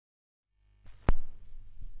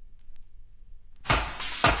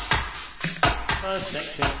First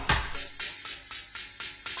section.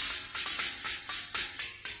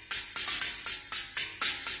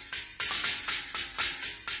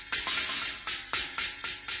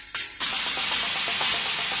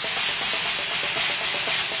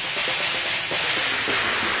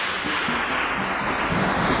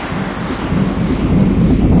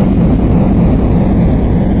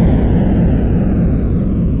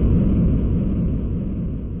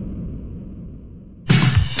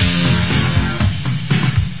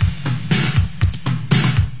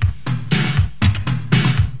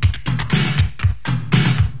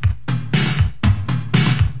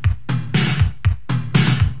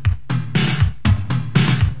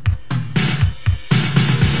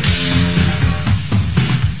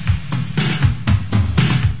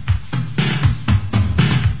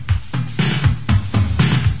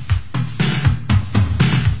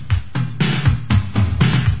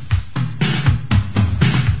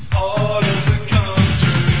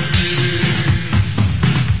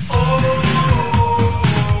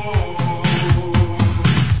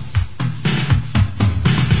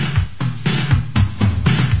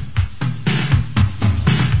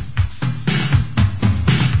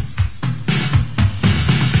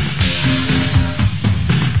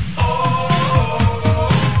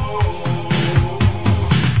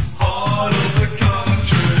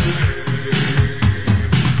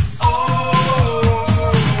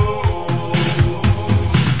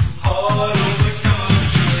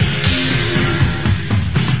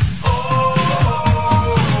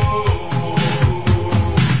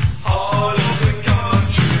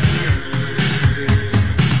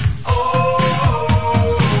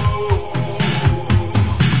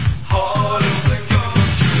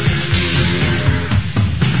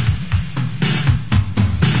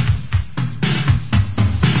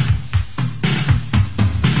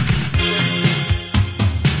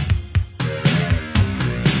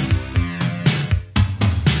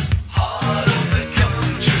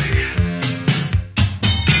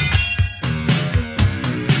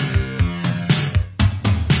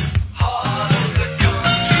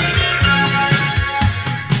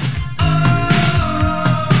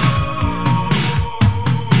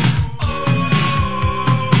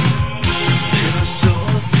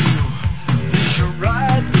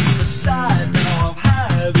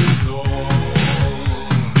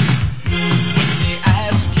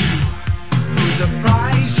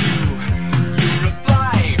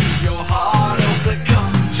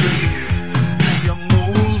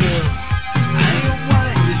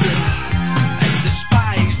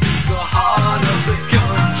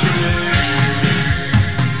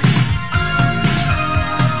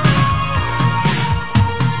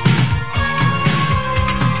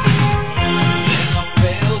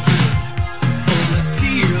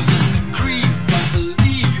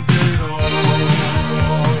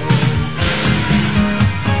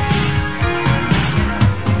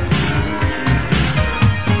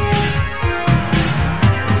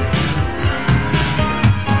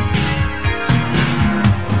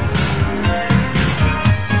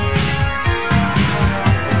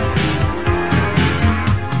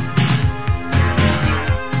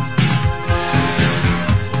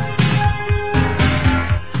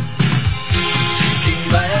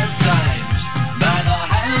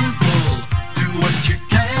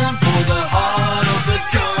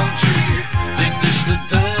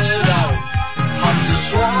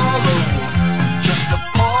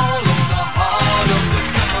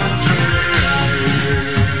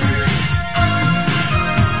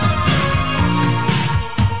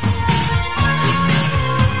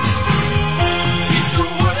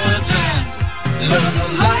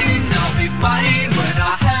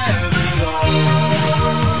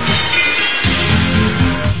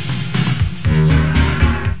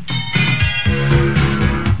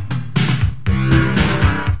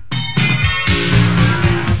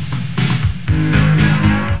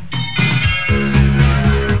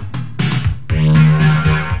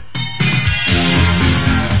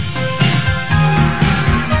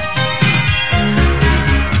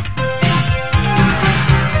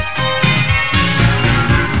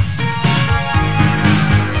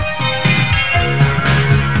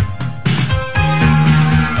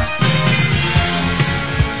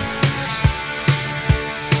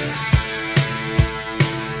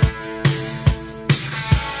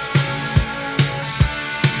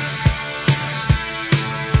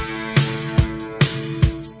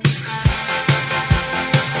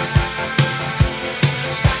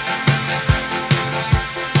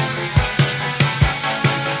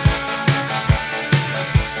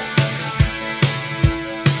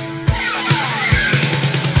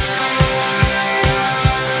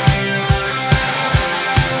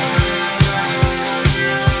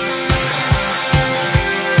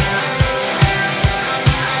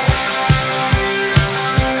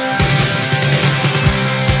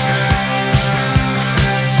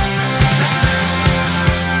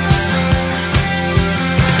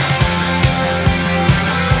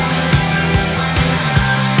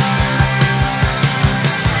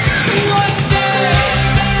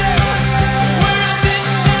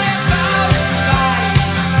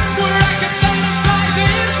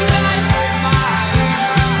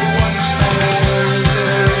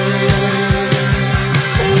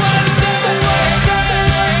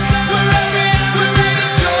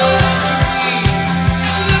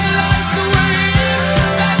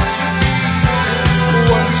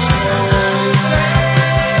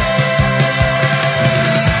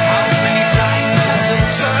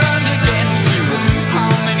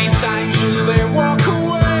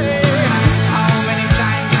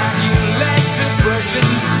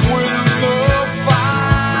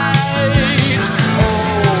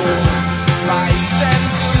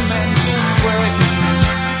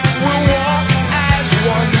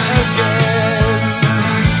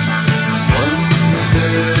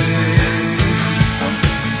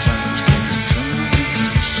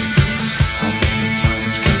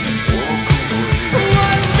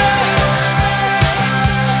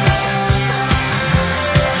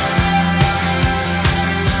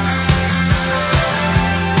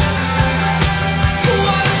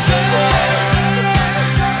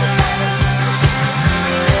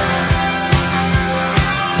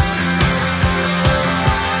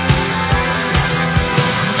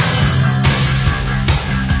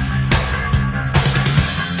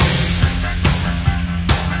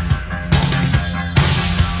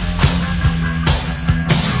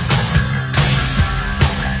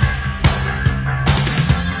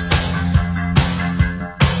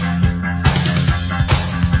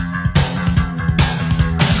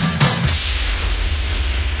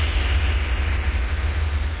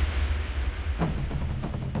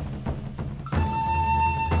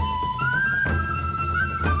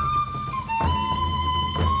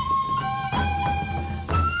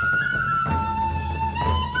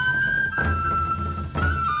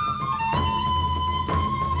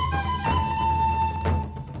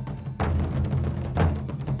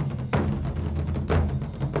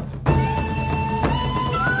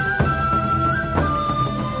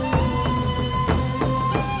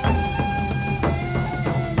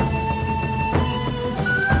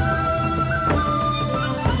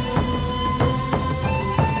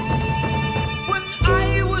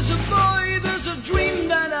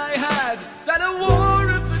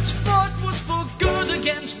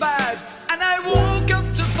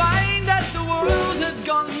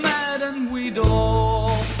 we'd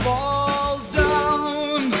all fall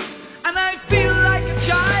down. And I feel like a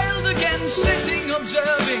child again, sitting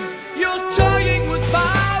observing. You're toying with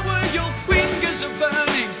power, your fingers are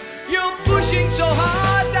burning. You're pushing so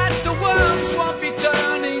hard that the worms won't be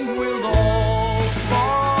turning. We'll all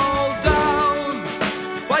fall down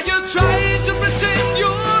while you're trying to pretend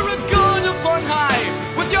you're a god up on high,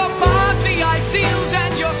 with your party ideals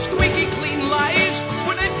and your squeaky clean lies.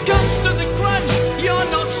 When it comes to the crunch, you're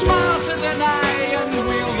no smarter than I, and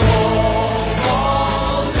we'll all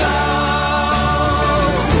fall down.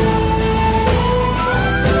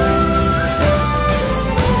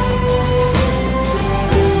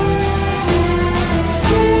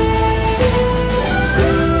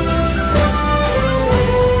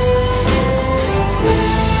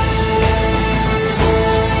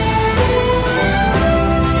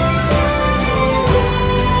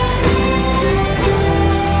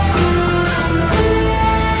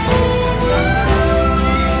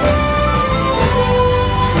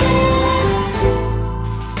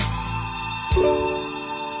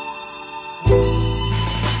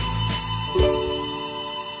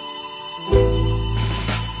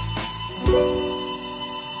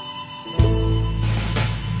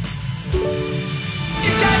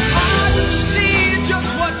 It gets harder to see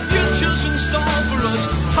just what future's in store for us.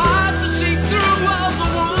 Hard to see through all the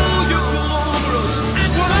wool you pull over us. And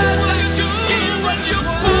words that you hear when you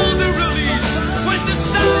pull the release, when the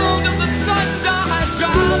sound of the thunder has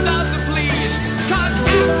drowned out the police. 'Cause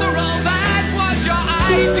after all, that was your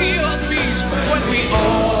idea of peace. When we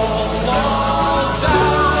all fall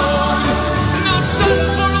down, no sun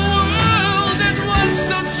for a world and one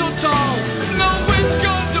stood so tall. No wind's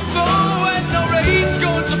going to blow and no rain's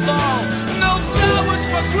going to fall. No flowers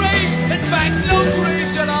for graves, in fact no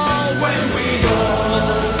graves at all. When we all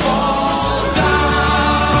fall down.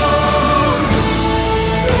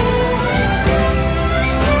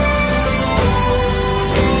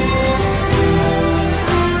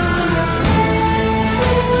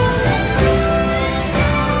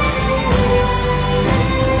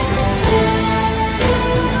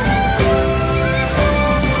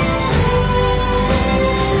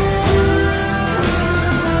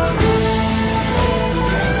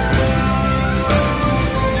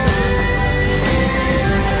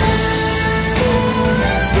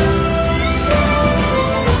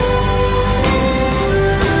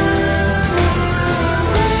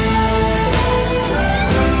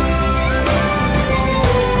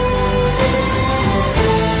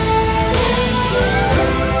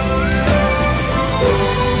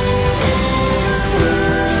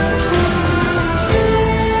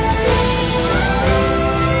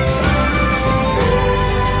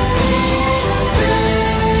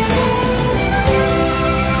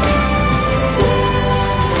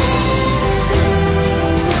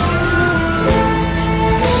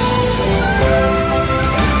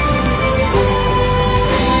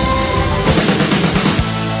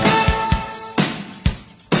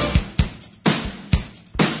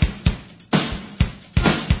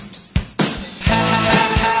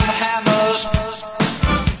 Hammers,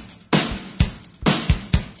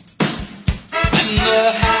 and the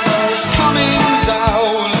hammer's coming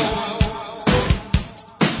down.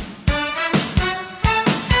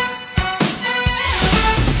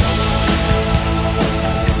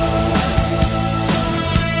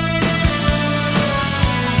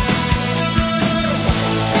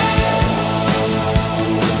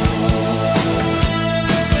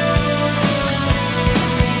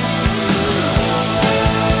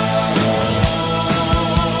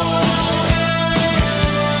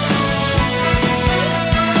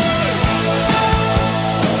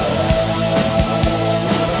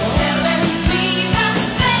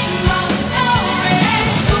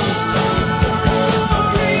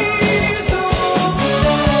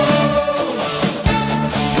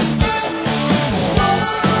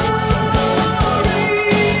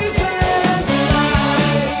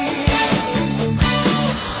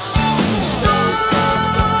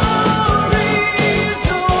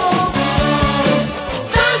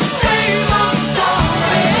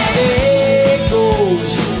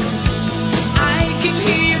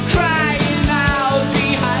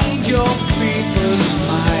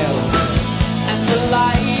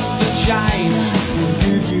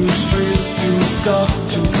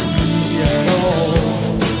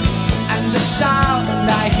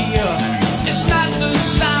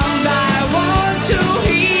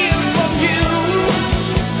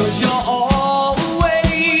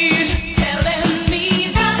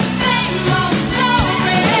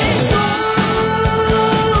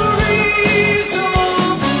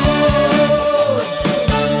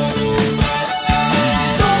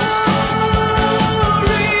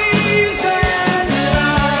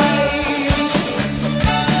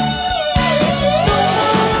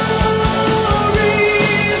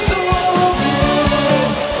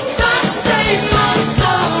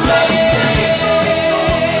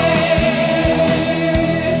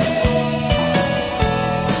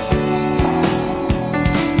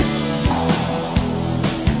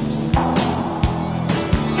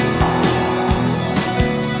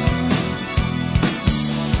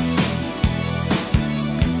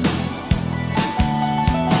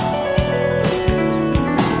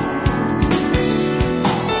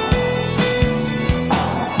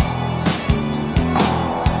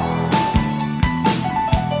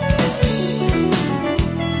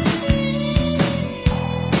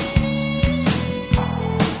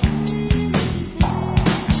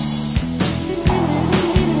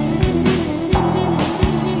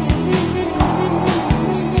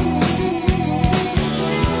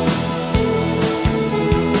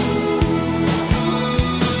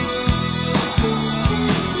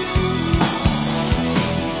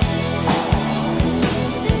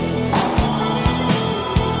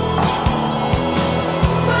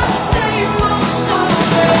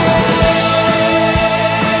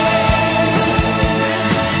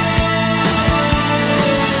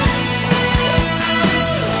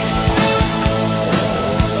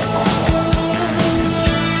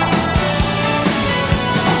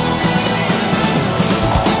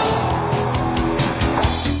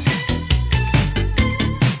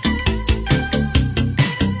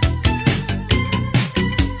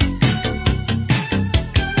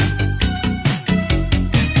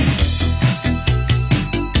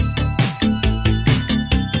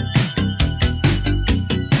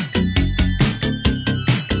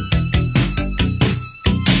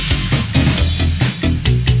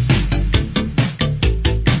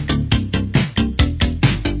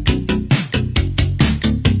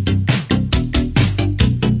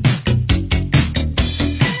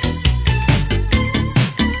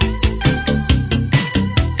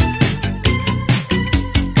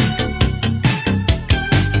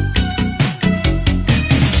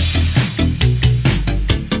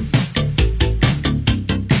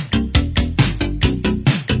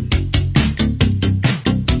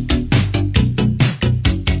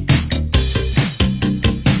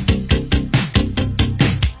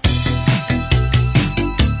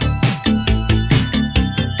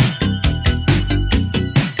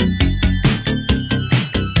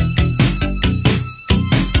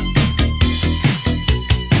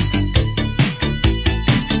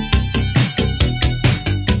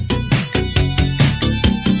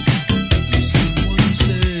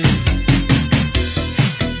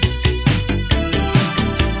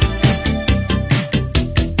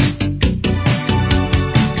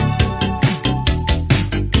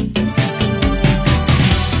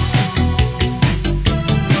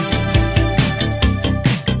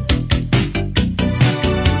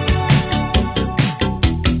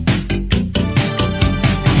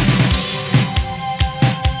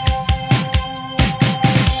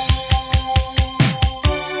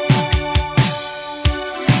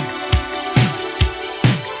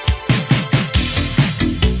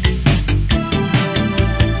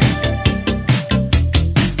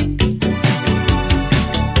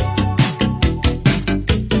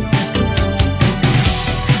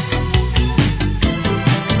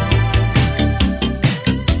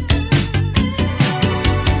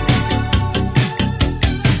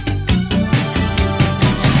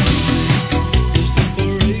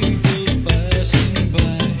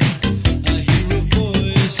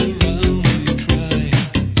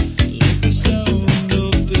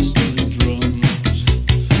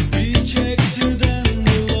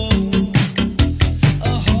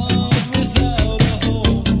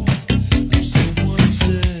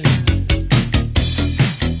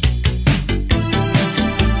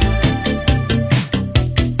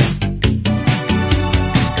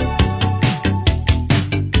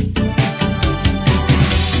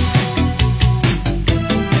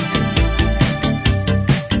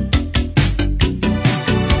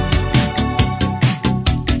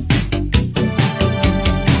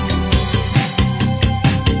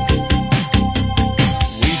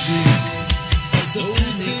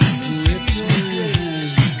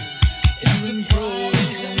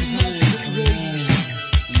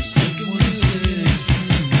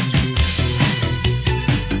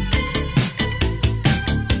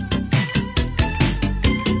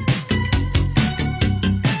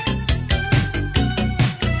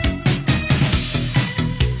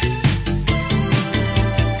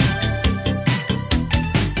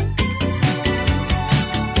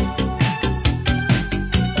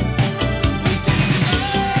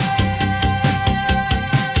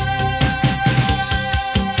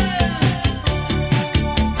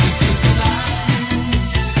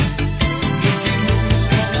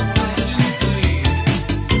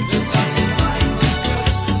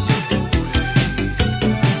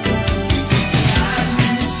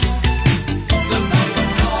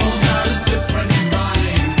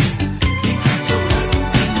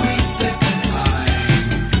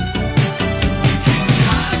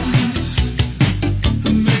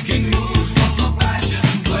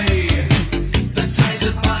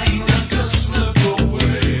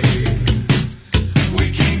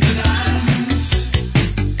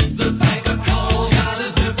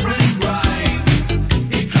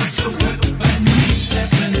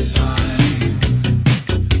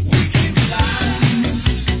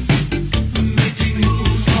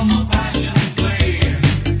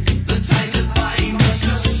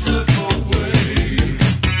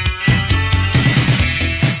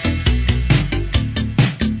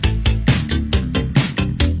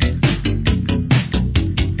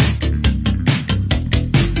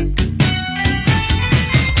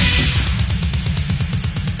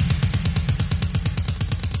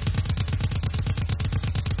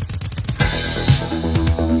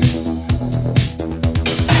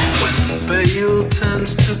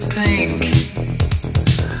 canvas to pink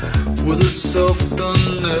with a soft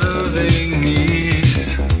unnerving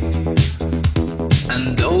ease,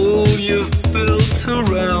 and all you've built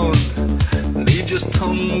around me just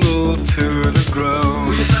tumble to the ground.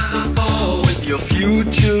 Will you stand up tall with your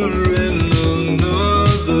future in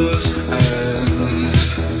another's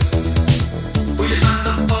hands? Will you stand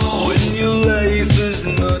up tall when your life is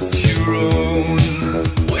not your own?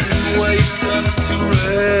 When white turns to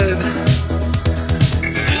red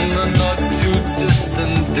in the not too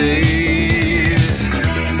distant days,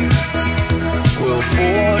 will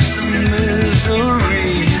force and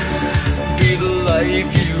misery be the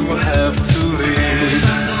life you have to live?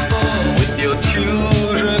 With your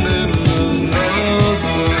children in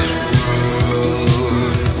another's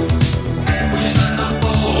world,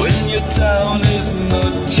 when your town is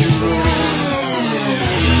not your own.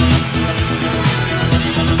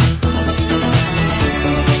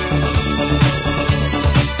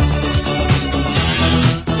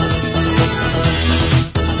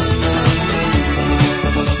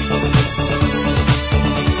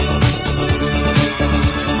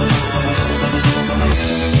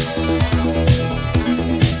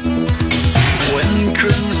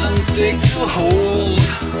 Takes a hold,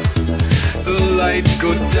 the lights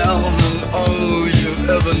go down on all you've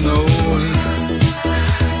ever known,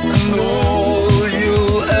 and all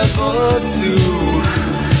you'll ever do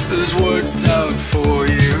is worked out for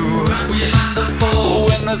you.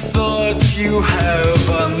 When the thoughts you have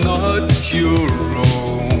are not your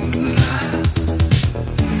own,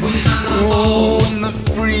 when the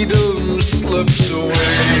freedom slips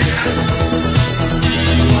away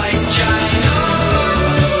like China.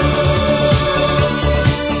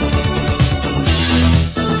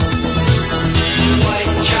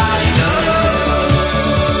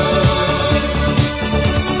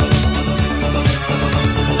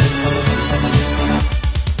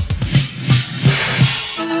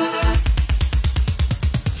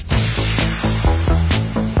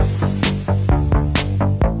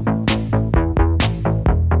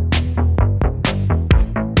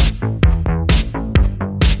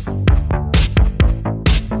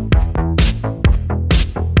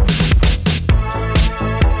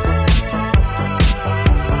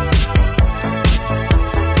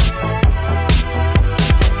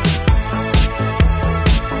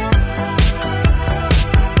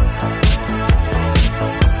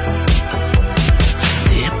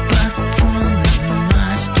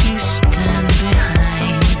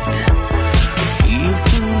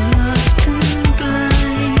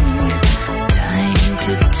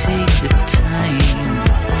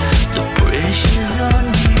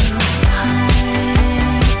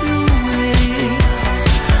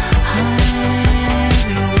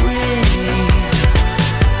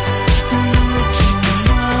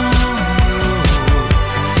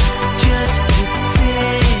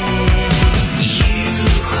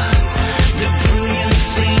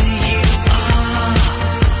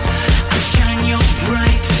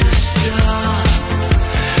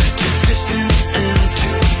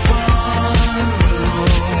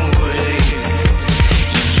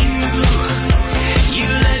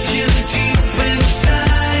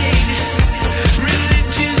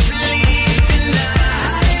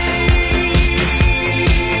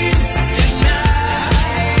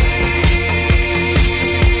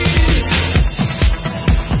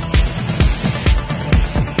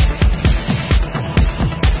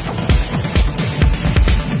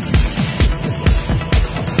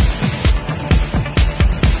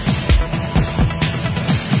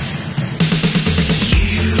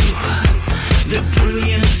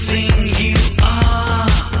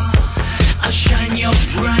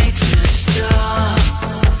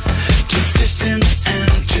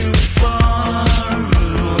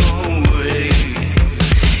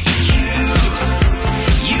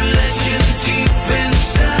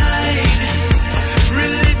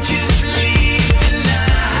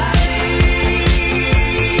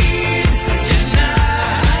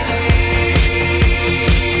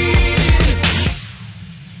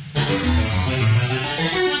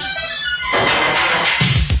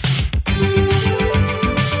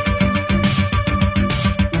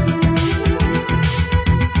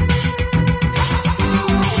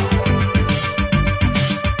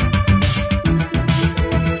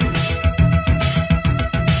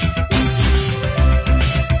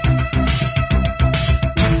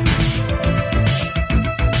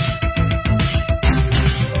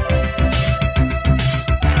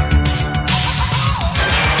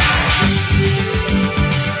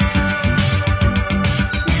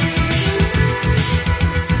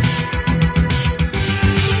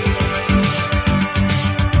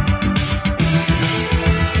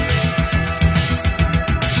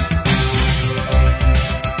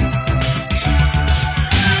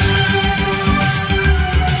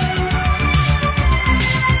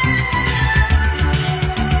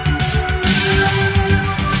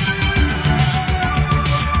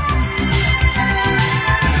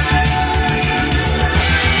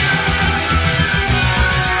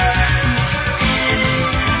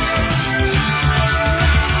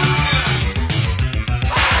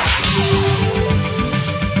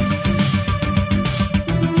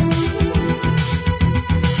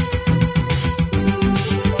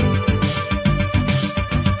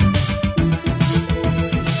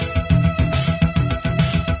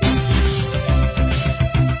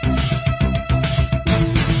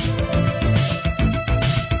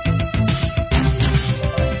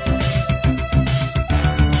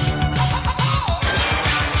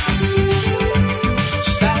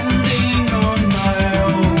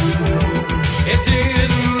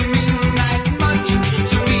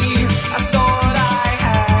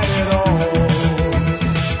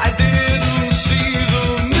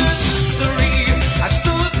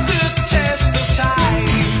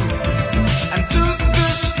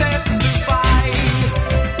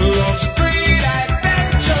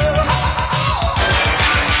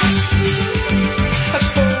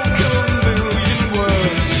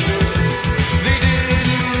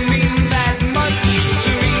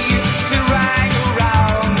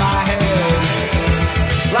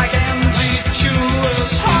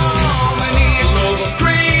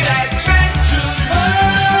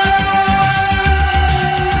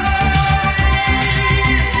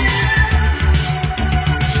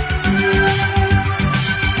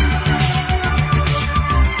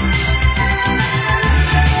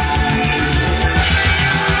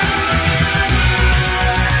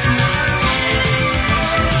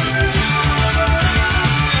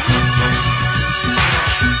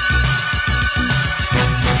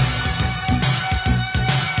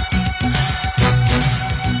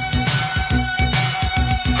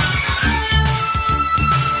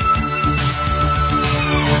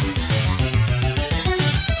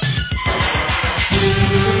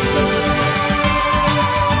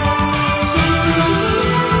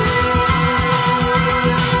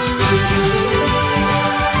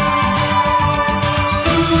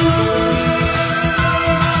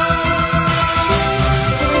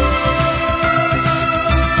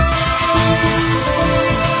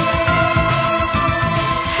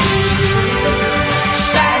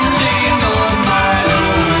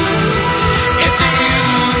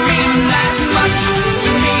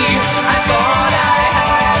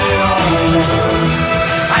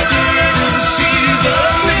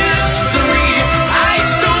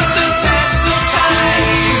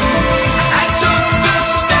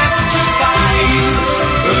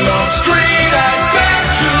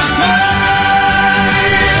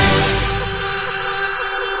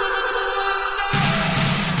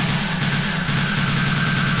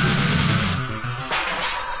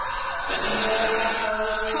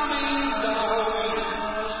 coming.